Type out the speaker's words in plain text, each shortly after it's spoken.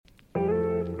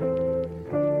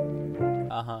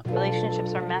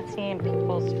Relationships are messy and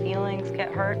people's feelings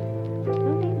get hurt.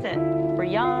 Who needs it? We're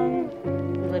young.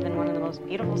 We live in one of the most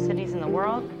beautiful cities in the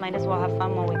world. Might as well have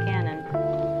fun while we can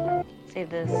and save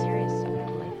the serious stuff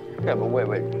for later. Yeah, but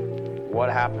wait.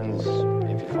 What happens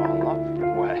if you fall in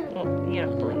love? What? Well, you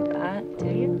don't believe that, do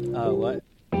you? What?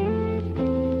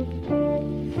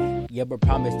 Yeah, but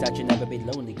promise that you'll never be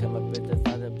lonely. Come up with the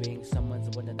thought of being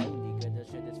someone's one and only. Cause the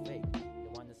shit is fake.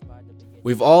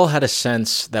 We've all had a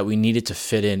sense that we needed to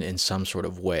fit in some sort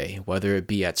of way, whether it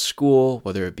be at school,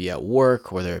 whether it be at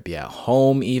work, whether it be at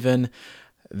home even.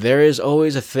 There is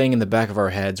always a thing in the back of our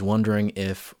heads wondering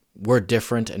if we're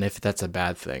different and if that's a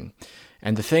bad thing.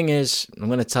 And the thing is, I'm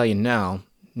going to tell you now,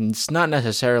 it's not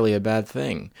necessarily a bad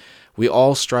thing. We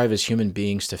all strive as human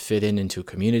beings to fit into a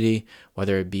community,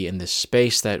 whether it be in this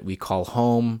space that we call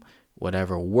home,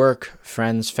 whatever, work,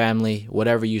 friends, family,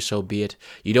 whatever you so be it.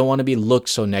 You don't want to be looked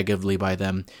so negatively by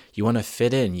them. You want to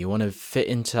fit in. You want to fit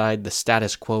inside the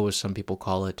status quo, as some people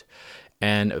call it.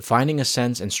 And finding a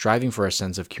sense and striving for a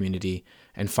sense of community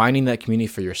and finding that community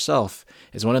for yourself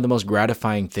is one of the most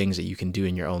gratifying things that you can do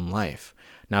in your own life.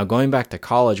 Now, going back to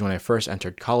college, when I first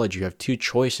entered college, you have two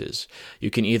choices. You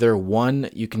can either, one,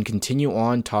 you can continue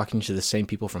on talking to the same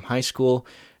people from high school,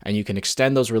 and you can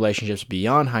extend those relationships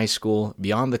beyond high school,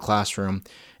 beyond the classroom,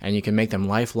 and you can make them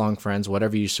lifelong friends,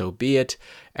 whatever you so be it,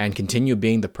 and continue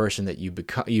being the person that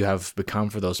you have become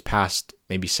for those past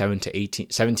maybe 17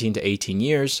 to 18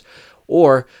 years.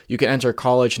 Or you can enter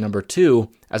college, number two,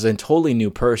 as a totally new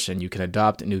person. You can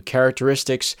adopt new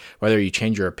characteristics, whether you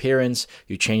change your appearance,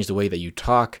 you change the way that you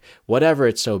talk, whatever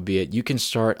it so be it, you can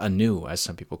start anew, as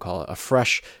some people call it, a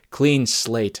fresh, clean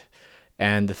slate.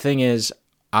 And the thing is,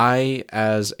 I,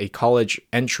 as a college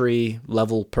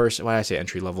entry-level person, why I say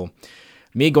entry-level,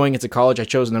 me going into college, I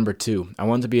chose number two. I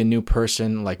wanted to be a new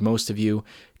person, like most of you,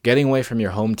 getting away from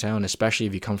your hometown, especially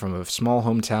if you come from a small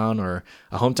hometown or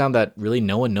a hometown that really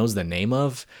no one knows the name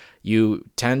of. You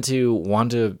tend to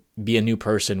want to be a new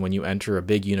person when you enter a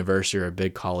big university or a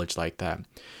big college like that.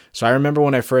 So I remember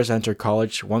when I first entered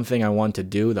college, one thing I wanted to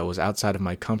do that was outside of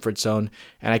my comfort zone,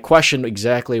 and I questioned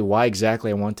why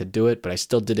exactly I wanted to do it, but I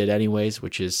still did it anyways,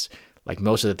 which is like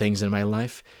most of the things in my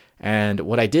life. And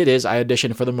what I did is I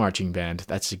auditioned for the marching band.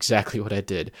 That's exactly what I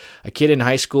did. A kid in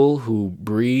high school who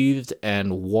breathed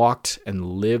and walked and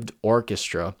lived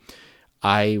orchestra.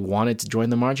 I wanted to join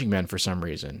the marching band for some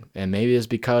reason. And maybe it's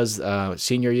because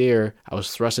senior year, I was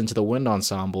thrust into the wind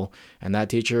ensemble, and that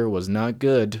teacher was not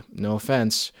good, no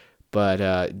offense, but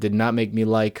did not make me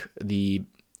like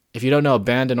if you don't know,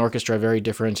 band and orchestra are very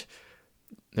different.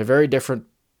 They're very different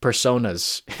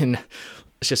personas. And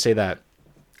let's just say that.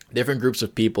 Different groups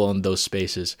of people in those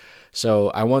spaces. So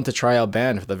I wanted to try out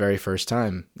band for the very first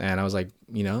time. And I was like,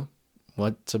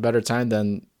 what's a better time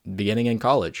than beginning in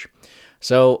college?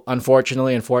 So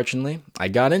unfortunately, I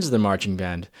got into the marching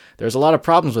band. There's a lot of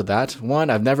problems with that. One,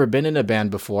 I've never been in a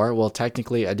band before. Well,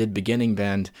 technically I did beginning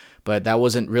band, but that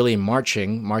wasn't really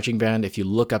marching. Marching band, if you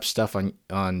look up stuff on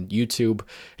YouTube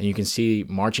and you can see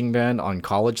marching band on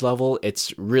college level,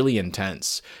 it's really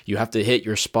intense. You have to hit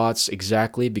your spots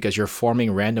exactly because you're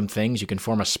forming random things. You can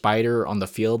form a spider on the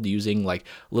field using like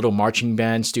little marching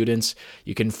band students.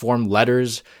 You can form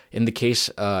letters. In the case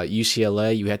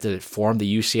UCLA, you had to form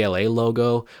the UCLA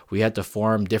logo. We had to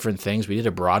form different things. We did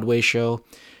a Broadway show.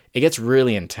 It gets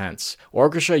really intense.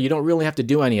 Orchestra, you don't really have to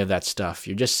do any of that stuff.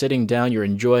 You're just sitting down, you're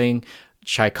enjoying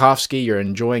Tchaikovsky, you're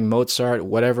enjoying Mozart,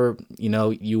 whatever,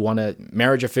 you want to.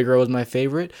 Marriage of Figaro was my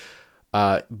favorite.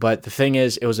 But the thing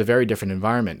is, it was a very different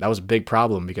environment. That was a big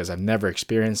problem because I've never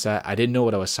experienced that. I didn't know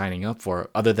what I was signing up for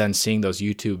other than seeing those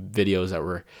YouTube videos that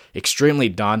were extremely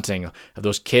daunting of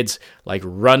those kids like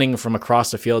running from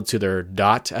across the field to their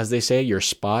dot, as they say, your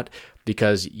spot,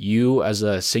 because you as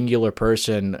a singular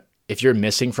person, if you're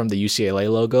missing from the UCLA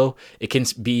logo, it can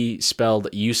be spelled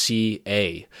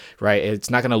UCA, right? It's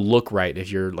not going to look right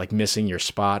if you're like missing your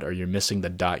spot or you're missing the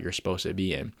dot you're supposed to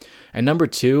be in. And number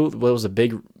two, what was a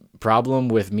big problem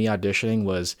with me auditioning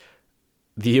was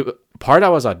the part I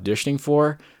was auditioning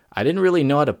for, I didn't really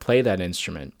know how to play that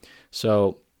instrument.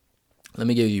 So let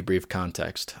me give you brief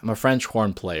context. I'm a French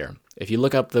horn player. If you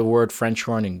look up the word French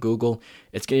horn in Google,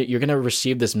 you're going to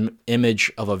receive this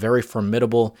image of a very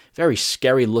formidable, very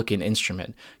scary-looking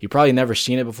instrument. You've probably never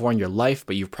seen it before in your life,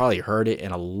 but you've probably heard it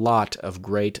in a lot of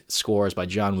great scores by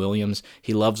John Williams.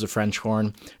 He loves the French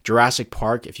horn. Jurassic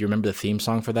Park, if you remember the theme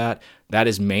song for that, that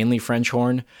is mainly French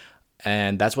horn,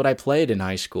 and that's what I played in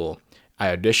high school.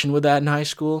 I auditioned with that in high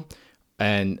school,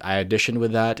 and I auditioned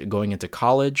with that going into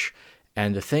college.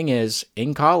 And the thing is,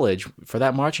 in college, for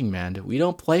that marching band, we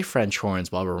don't play French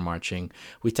horns while we're marching.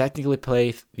 We technically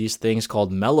play these things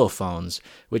called mellophones,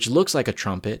 which looks like a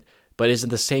trumpet, but is in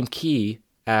the same key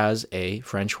as a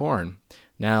French horn.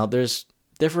 Now, there's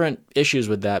different issues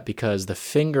with that because the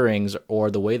fingerings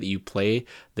or the way that you play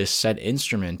this said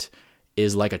instrument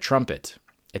is like a trumpet.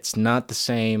 It's not the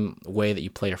same way that you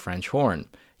play a French horn,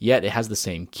 yet it has the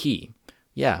same key.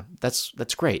 Yeah, that's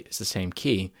great. It's the same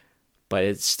key, but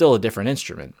it's still a different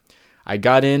instrument. I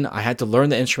got in, I had to learn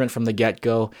the instrument from the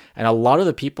get-go, and a lot of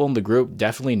the people in the group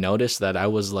definitely noticed that I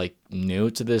was like new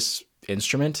to this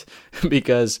instrument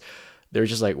because they're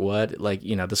just like, what? Like,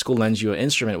 you know, the school lends you an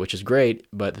instrument, which is great,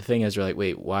 but the thing is, they're like,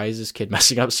 wait, why is this kid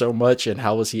messing up so much, and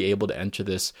how was he able to enter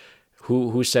this?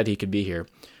 Who said he could be here?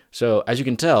 So, as you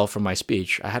can tell from my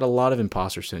speech, I had a lot of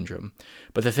imposter syndrome.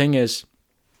 But the thing is,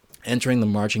 entering the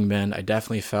marching band, I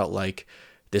definitely felt like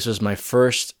this was my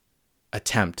first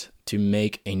attempt to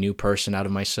make a new person out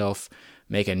of myself,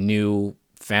 make a new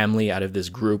family out of this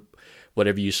group,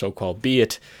 whatever you so-call be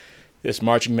it. This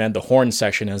marching band, the horn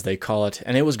section as they call it,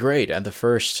 and it was great at the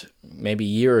first maybe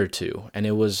year or two, and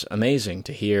it was amazing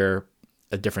to hear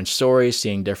a different stories,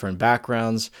 seeing different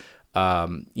backgrounds,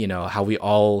 how we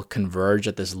all converge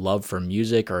at this love for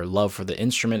music or love for the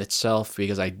instrument itself,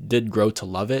 because I did grow to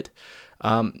love it.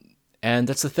 And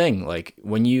that's the thing, like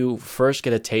when you first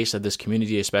get a taste of this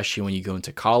community, especially when you go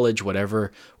into college,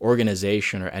 whatever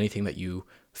organization or anything that you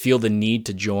feel the need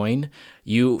to join,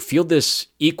 you feel this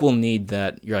equal need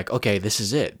that you're like, okay, this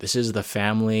is it. This is the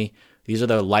family. These are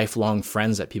the lifelong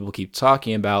friends that people keep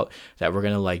talking about that we're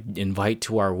going to like invite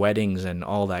to our weddings and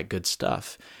all that good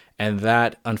stuff. And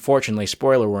that, unfortunately,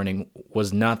 spoiler warning,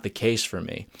 was not the case for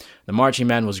me. The marching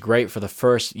band was great for the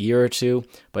first year or two,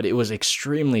 but it was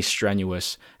extremely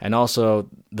strenuous. And also,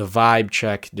 the vibe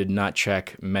check did not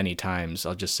check many times.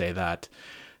 I'll just say that.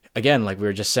 Again, like we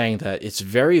were just saying, that it's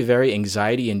very, very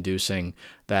anxiety-inducing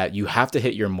that you have to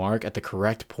hit your mark at the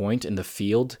correct point in the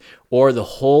field, or the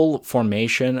whole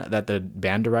formation that the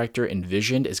band director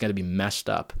envisioned is going to be messed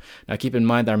up. Now, keep in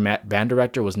mind, our band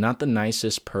director was not the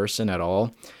nicest person at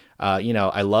all.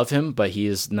 I love him, but he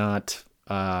is not.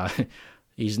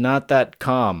 He's not that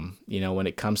calm, when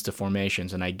it comes to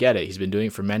formations. And I get it; he's been doing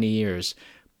it for many years.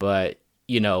 But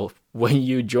when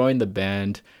you join the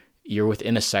band, you're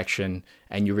within a section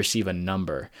and you receive a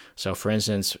number. So, for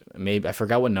instance, maybe I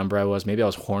forgot what number I was. Maybe I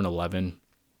was horn 11.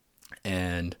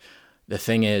 And the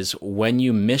thing is, when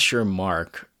you miss your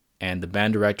mark, and the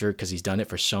band director, because he's done it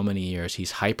for so many years,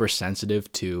 he's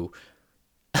hypersensitive to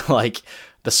like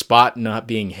the spot not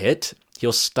being hit.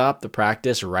 He'll stop the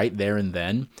practice right there and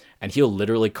then, and he'll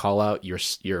literally call out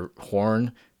your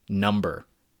horn number.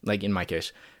 Like in my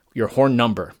case, your horn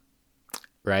number,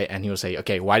 right? And he'll say,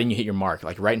 okay, why didn't you hit your mark?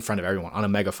 Like right in front of everyone on a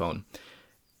megaphone.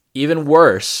 Even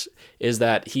worse is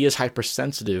that he is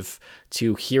hypersensitive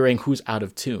to hearing who's out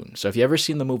of tune. So if you ever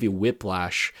seen the movie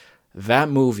Whiplash, that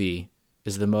movie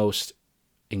is the most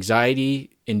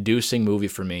anxiety-inducing movie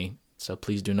for me. So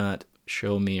please do not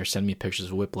show me or send me pictures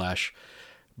of Whiplash.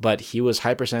 But he was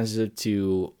hypersensitive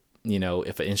to,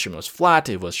 if an instrument was flat,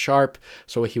 it was sharp.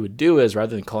 So what he would do is,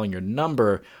 rather than calling your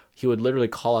number, he would literally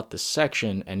call out the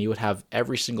section, and you would have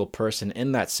every single person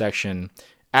in that section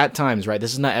at times, right?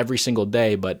 This is not every single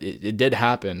day, but it did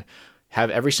happen. Have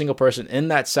every single person in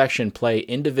that section play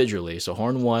individually. So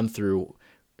horn 1 through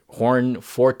horn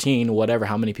 14, whatever,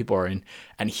 how many people are in,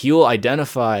 and he'll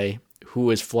identify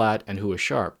who is flat and who is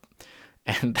sharp.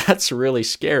 And that's really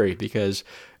scary, because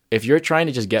if you're trying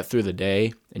to just get through the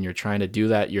day and you're trying to do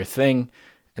that, your thing,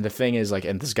 and the thing is like,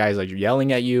 and this guy's like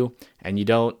yelling at you, and you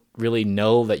don't really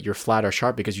know that you're flat or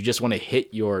sharp because you just want to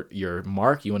hit your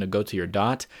mark, you want to go to your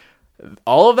dot.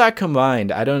 All of that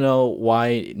combined, I don't know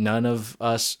why none of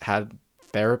us had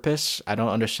therapists. I don't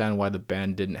understand why the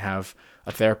band didn't have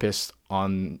a therapist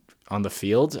on the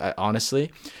field,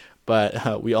 honestly.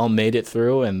 But we all made it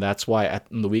through, and that's why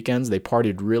on the weekends they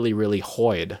partied really, really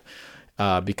hard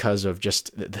because of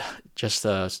just the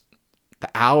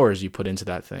hours you put into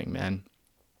that thing, man.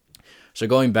 So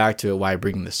going back to why I'm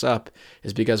bringing this up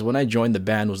is because when I joined the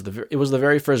band, it was the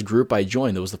very first group I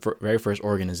joined. It was the very first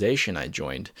organization I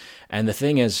joined. And the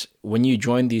thing is, when you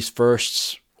join these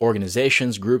first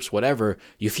organizations, groups, whatever,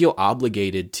 you feel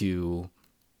obligated to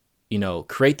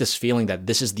create this feeling that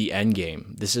this is the end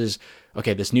game. This is,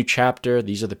 okay, this new chapter,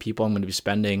 these are the people I'm going to be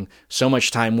spending so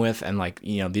much time with. And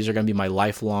these are going to be my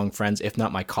lifelong friends, if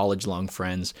not my college long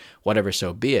friends, whatever,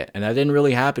 so be it. And that didn't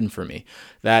really happen for me.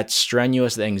 That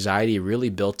strenuous, the anxiety really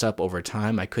built up over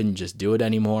time. I couldn't just do it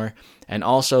anymore. And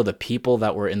also the people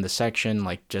that were in the section,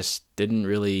 just didn't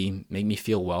really make me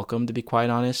feel welcome, to be quite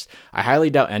honest. I highly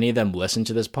doubt any of them listen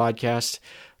to this podcast,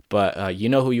 but you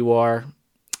know who you are.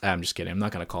 I'm just kidding. I'm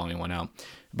not going to call anyone out.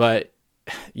 But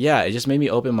yeah, it just made me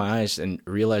open my eyes and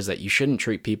realize that you shouldn't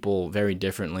treat people very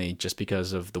differently just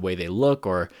because of the way they look,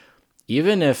 or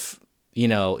even if,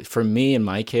 for me, in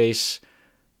my case,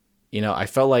 I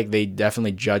felt like they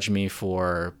definitely judged me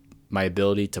for my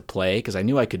ability to play because I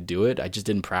knew I could do it. I just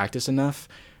didn't practice enough,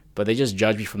 but they just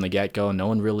judged me from the get-go. No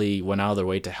one really went out of their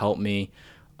way to help me.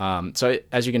 So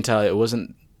as you can tell, it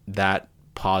wasn't that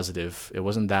positive. It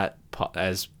wasn't that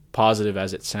as positive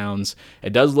as it sounds.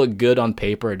 It does look good on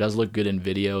paper. It does look good in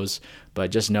videos, but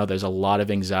just know there's a lot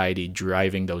of anxiety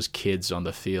driving those kids on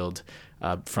the field,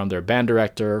 from their band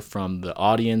director, from the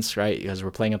audience, right? Because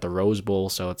we're playing at the Rose Bowl,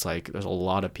 so it's there's a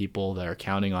lot of people that are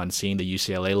counting on seeing the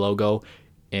UCLA logo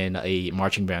in a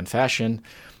marching band fashion.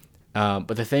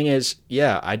 But the thing is,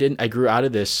 I grew out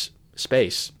of this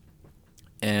space,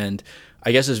 and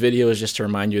I guess this video is just to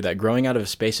remind you that growing out of a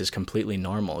space is completely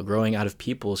normal. Growing out of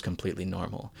people is completely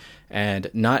normal. And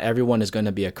not everyone is going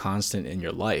to be a constant in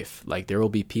your life. There will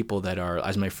be people that are,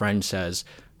 as my friend says,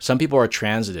 some people are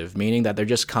transitive, meaning that they're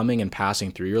just coming and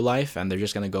passing through your life and they're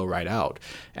just going to go right out.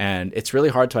 And it's really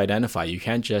hard to identify. You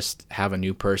can't just have a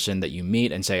new person that you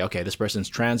meet and say, okay, this person's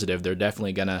transitive. They're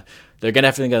definitely going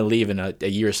to leave in a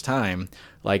year's time.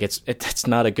 It's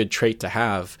not a good trait to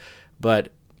have. But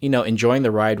enjoying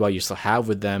the ride while you still have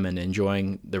with them and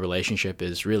enjoying the relationship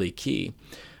is really key.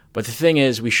 But the thing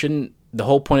is, the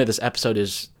whole point of this episode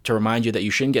is to remind you that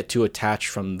you shouldn't get too attached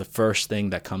from the first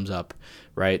thing that comes up,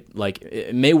 right?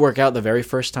 It may work out the very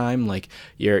first time,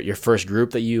 your first group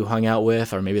that you hung out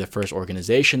with, or maybe the first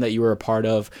organization that you were a part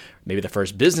of, maybe the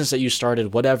first business that you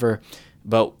started, whatever.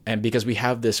 And because we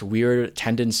have this weird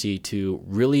tendency to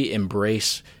really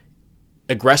embrace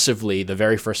aggressively the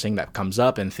very first thing that comes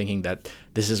up and thinking that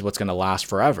this is what's going to last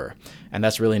forever. And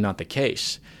that's really not the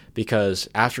case, because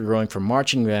after growing from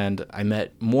marching band, I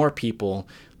met more people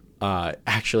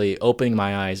actually opening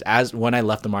my eyes. As when I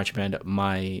left the marching band,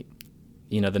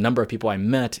 the number of people I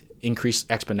met increased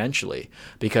exponentially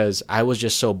because I was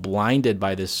just so blinded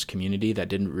by this community that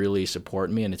didn't really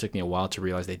support me. And it took me a while to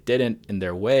realize they didn't in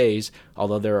their ways,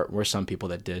 although there were some people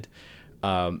that did.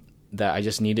 That I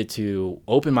just needed to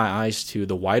open my eyes to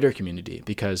the wider community,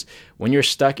 because when you're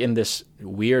stuck in this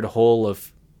weird hole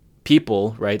of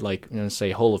people, right? I'm going to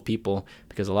say hole of people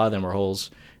because a lot of them are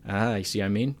holes. You see what I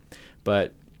mean?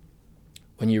 But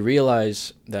when you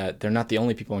realize that they're not the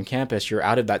only people on campus, you're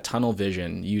out of that tunnel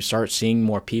vision. You start seeing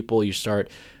more people. You start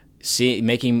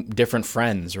making different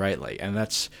friends, right? And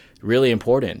that's really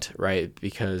important, right?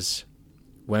 Because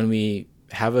when we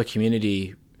have a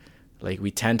community,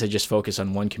 we tend to just focus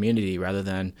on one community rather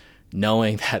than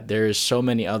knowing that there's so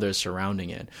many others surrounding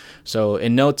it. So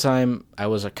in no time, I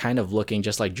was kind of looking,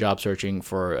 just like job searching,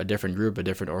 for a different group, a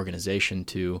different organization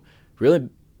to really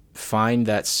find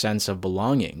that sense of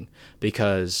belonging,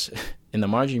 because in the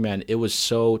marching band, it was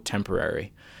so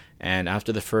temporary. And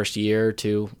after the first year or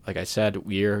two, like I said,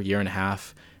 year and a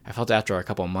half, I felt after a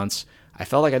couple of months, I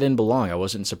felt like I didn't belong. I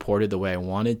wasn't supported the way I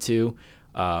wanted to.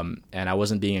 And I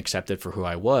wasn't being accepted for who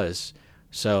I was.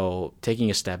 So taking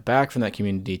a step back from that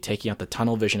community, taking out the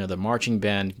tunnel vision of the marching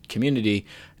band community,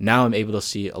 now I'm able to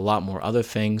see a lot more other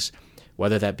things,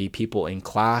 whether that be people in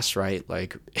class, right? I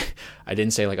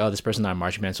didn't say oh, this person's not a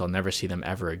marching band, so I'll never see them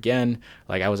ever again.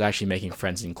 I was actually making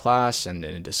friends in class and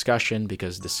in a discussion,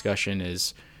 because discussion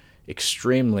is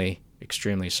extremely,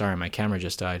 sorry, my camera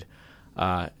just died.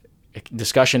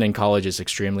 Discussion in college is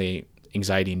extremely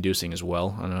anxiety-inducing as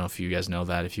well. I don't know if you guys know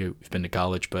that if you've been to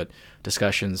college, but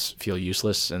discussions feel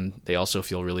useless, and they also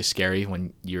feel really scary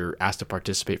when you're asked to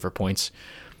participate for points.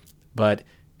 But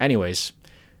anyways,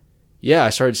 I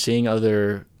started seeing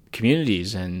other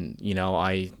communities, and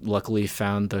I luckily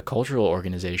found the cultural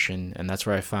organization, and that's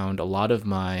where I found a lot of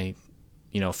my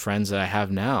friends that I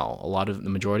have now. The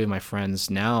majority of my friends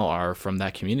now are from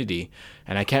that community,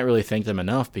 and I can't really thank them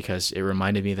enough, because it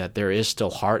reminded me that there is still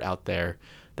heart out there,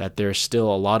 that there's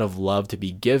still a lot of love to be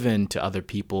given to other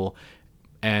people.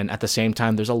 And at the same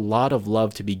time, there's a lot of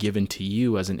love to be given to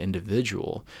you as an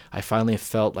individual. I finally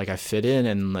felt like I fit in,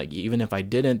 and even if I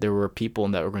didn't, there were people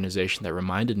in that organization that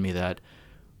reminded me that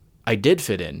I did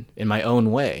fit in my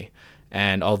own way.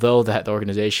 And although that the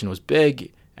organization was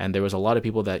big, and there was a lot of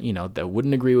people that, that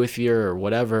wouldn't agree with you or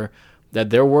whatever, that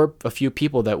there were a few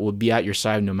people that would be at your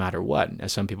side no matter what,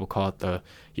 as some people call it,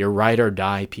 your ride or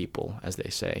die people, as they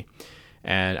say.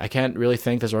 And I can't really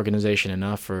thank this organization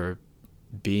enough for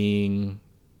being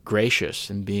gracious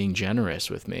and being generous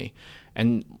with me.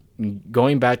 And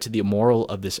going back to the moral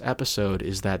of this episode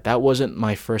is that wasn't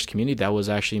my first community. That was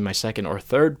actually my second or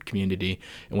third community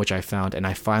in which I found, and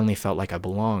I finally felt like I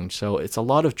belonged. So it's a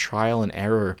lot of trial and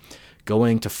error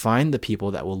going to find the people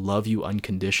that will love you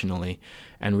unconditionally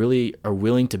and really are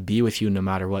willing to be with you no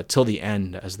matter what, till the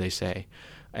end, as they say.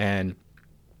 And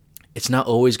it's not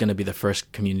always going to be the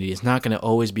first community. It's not going to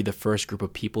always be the first group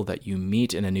of people that you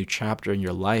meet in a new chapter in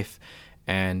your life.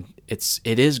 And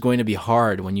it is going to be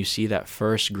hard when you see that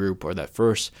first group or that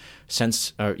first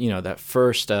sense, or that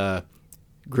first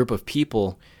group of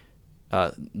people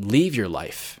leave your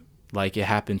life, like it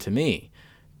happened to me.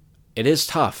 It is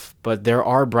tough, but there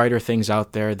are brighter things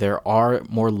out there. There are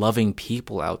more loving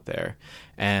people out there,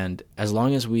 and as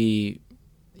long as we,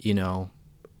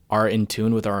 are in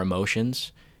tune with our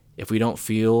emotions. If we don't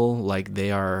feel like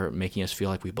they are making us feel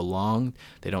like we belong,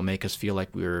 they don't make us feel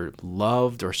like we're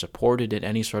loved or supported in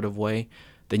any sort of way,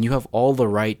 then you have all the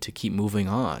right to keep moving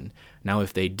on. Now,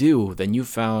 if they do, then you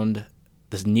found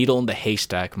this needle in the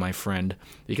haystack, my friend,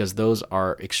 because those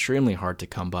are extremely hard to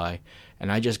come by.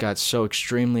 And I just got so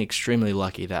extremely, extremely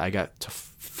lucky that I got to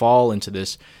fall into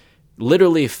this,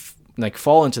 literally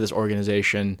fall into this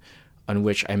organization on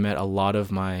which I met a lot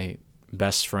of my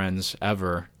best friends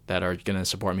ever that are going to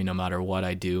support me no matter what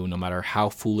I do, no matter how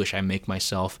foolish I make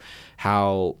myself,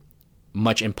 how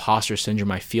much imposter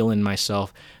syndrome I feel in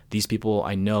myself. These people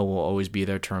I know will always be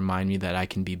there to remind me that I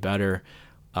can be better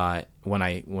when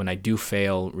I do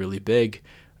fail really big,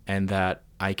 and that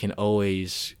I can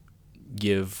always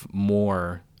give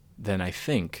more than I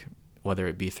think, whether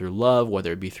it be through love,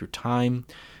 whether it be through time,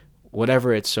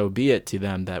 whatever it so be it to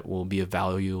them, that will be of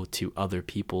value to other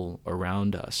people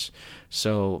around us.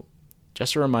 So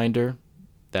just a reminder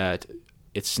that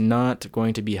it's not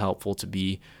going to be helpful to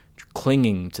be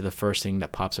clinging to the first thing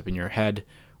that pops up in your head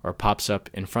or pops up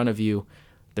in front of you.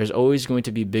 There's always going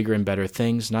to be bigger and better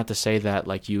things. Not to say that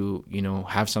like you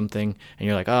have something and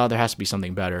you're like, oh, there has to be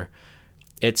something better.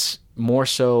 It's more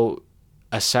so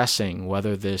assessing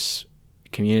whether this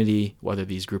community, whether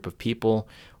these group of people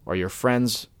or your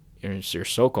friends, your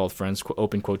so-called friends,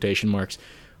 open quotation marks,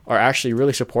 are actually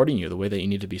really supporting you the way that you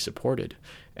need to be supported.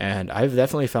 And I've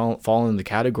definitely fallen in the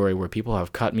category where people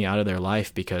have cut me out of their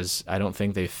life because I don't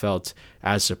think they felt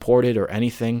as supported or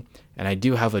anything. And I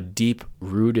do have a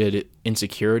deep-rooted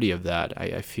insecurity of that.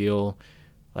 I feel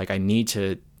like I need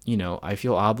to, I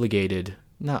feel obligated,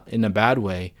 not in a bad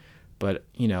way, but,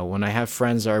 when I have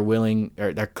friends that are willing,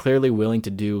 or they're clearly willing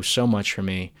to do so much for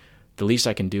me, the least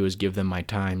I can do is give them my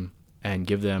time and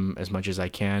give them as much as I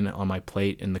can on my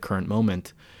plate in the current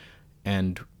moment.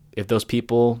 And if those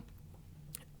people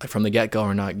from the get-go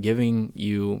are not giving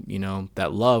you,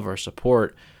 that love or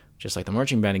support, just like the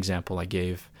marching band example I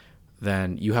gave,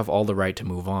 then you have all the right to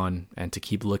move on and to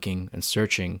keep looking and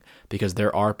searching, because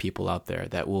there are people out there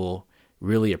that will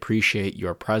really appreciate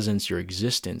your presence, your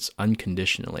existence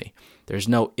unconditionally. There's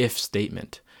no if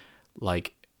statement.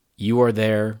 Like, you are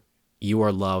there, you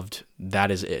are loved,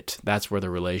 that is it. That's where the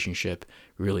relationship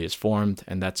really is formed,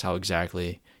 and that's how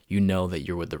exactly you know that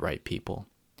you're with the right people.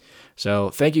 So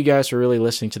thank you guys for really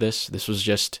listening to this. This was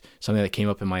just something that came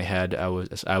up in my head.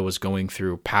 I was going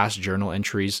through past journal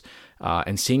entries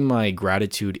and seeing my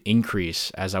gratitude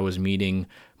increase as I was meeting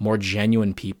more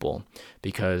genuine people,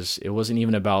 because it wasn't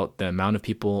even about the amount of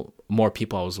people, more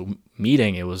people I was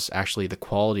meeting. It was actually the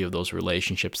quality of those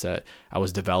relationships that I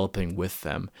was developing with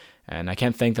them. And I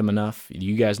can't thank them enough.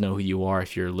 You guys know who you are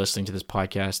if you're listening to this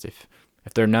podcast. If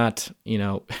they're not,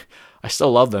 I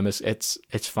still love them. It's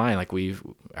fine. Like,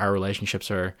 our relationships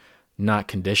are not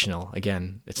conditional.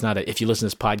 Again, it's not if you listen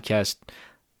to this podcast,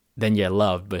 then you're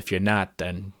loved. But if you're not,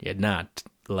 then you're not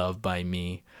loved by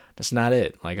me. That's not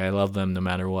it. Like, I love them no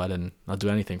matter what, and I'll do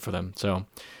anything for them. So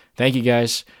thank you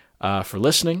guys for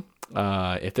listening.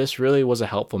 If this really was a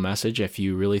helpful message, if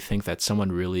you really think that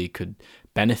someone really could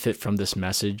benefit from this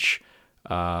message,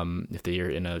 if they are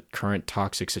in a current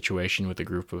toxic situation with a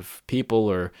group of people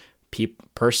or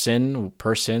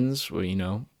persons,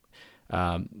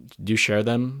 do share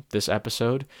this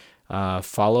episode.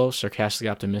 Follow Sarcastically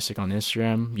Optimistic on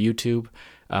Instagram, YouTube.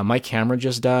 My camera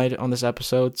just died on this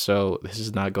episode, so this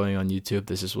is not going on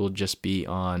YouTube. Will just be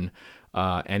on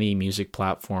any music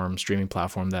platform, streaming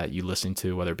platform that you listen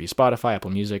to, whether it be Spotify,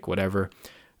 Apple Music, whatever.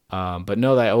 But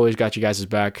know that I always got you guys'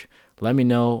 back. Let me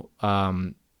know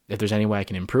if there's any way I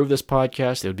can improve this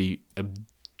podcast. It would be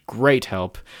great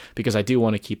help, because I do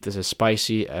want to keep this as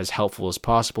spicy, as helpful as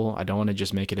possible. I don't want to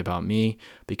just make it about me,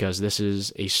 because this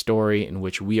is a story in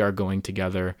which we are going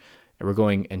together, and we're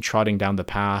going and trotting down the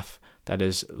path that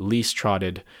is least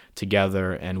trotted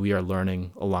together, and we are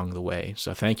learning along the way.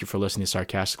 So thank you for listening to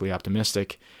Sarcastically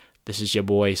Optimistic. This is your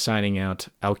boy signing out.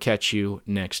 I'll catch you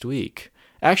next week.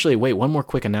 Actually, wait, one more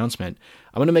quick announcement.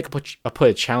 I'm going to put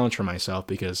a challenge for myself,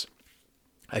 because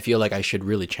I feel like I should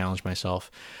really challenge myself.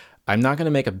 I'm not going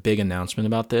to make a big announcement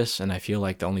about this, and I feel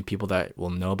like the only people that will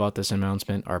know about this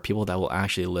announcement are people that will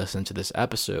actually listen to this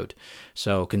episode.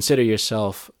 So consider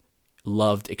yourself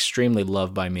loved, extremely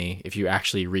loved by me if you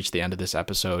actually reach the end of this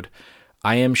episode.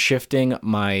 I am shifting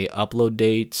my upload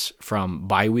dates from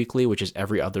bi-weekly, which is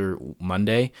every other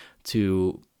Monday,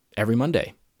 to every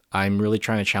Monday. I'm really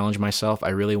trying to challenge myself. I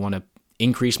really want to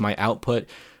increase my output.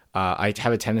 I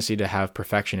have a tendency to have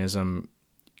perfectionism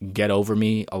get over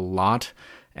me a lot,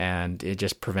 and it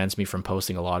just prevents me from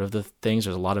posting a lot of the things.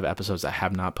 There's a lot of episodes that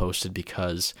have not posted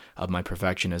because of my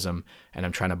perfectionism, and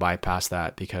I'm trying to bypass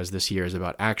that, because this year is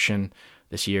about action.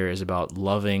 This year is about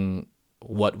loving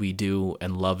what we do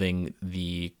and loving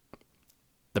the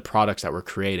products that we're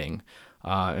creating.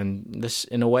 And this,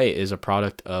 in a way, is a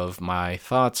product of my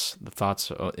thoughts, the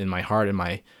thoughts in my heart and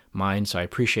my mind. So I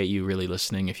appreciate you really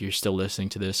listening. If you're still listening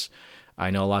to this, I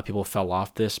know a lot of people fell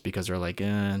off this because they're like, I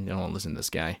don't want to listen to this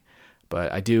guy.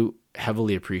 But I do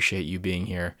heavily appreciate you being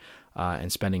here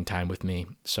and spending time with me.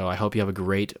 So I hope you have a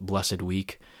great, blessed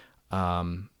week,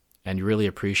 and you really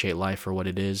appreciate life for what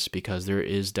it is, because there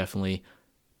is definitely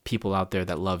people out there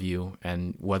that love you,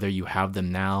 and whether you have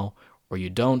them now or you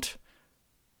don't,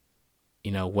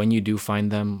 when you do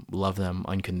find them, love them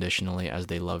unconditionally as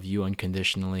they love you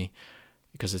unconditionally,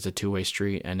 because it's a two-way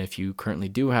street. And if you currently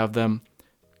do have them,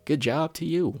 good job to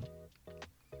you.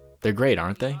 They're great,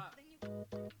 aren't they?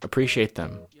 Appreciate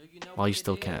them while you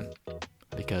still can,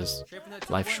 because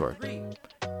life's short.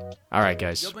 All right,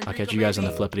 guys. I'll catch you guys on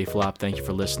the flippity flop. Thank you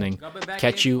for listening.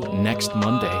 Catch you next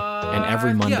Monday and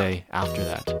every Monday after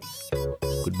that.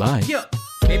 Goodbye.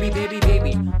 Baby,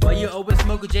 why you always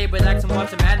smoke a J, relax and watch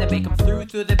some anime, come through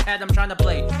to the pad I'm trying to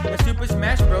play. The Super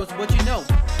Smash Bros, what you know?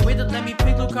 Wait to let me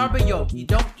pick Luke Carbo, you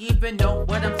don't even know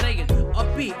what I'm saying.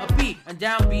 Up B, and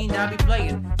down B, now be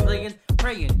playing,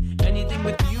 praying. Anything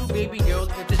with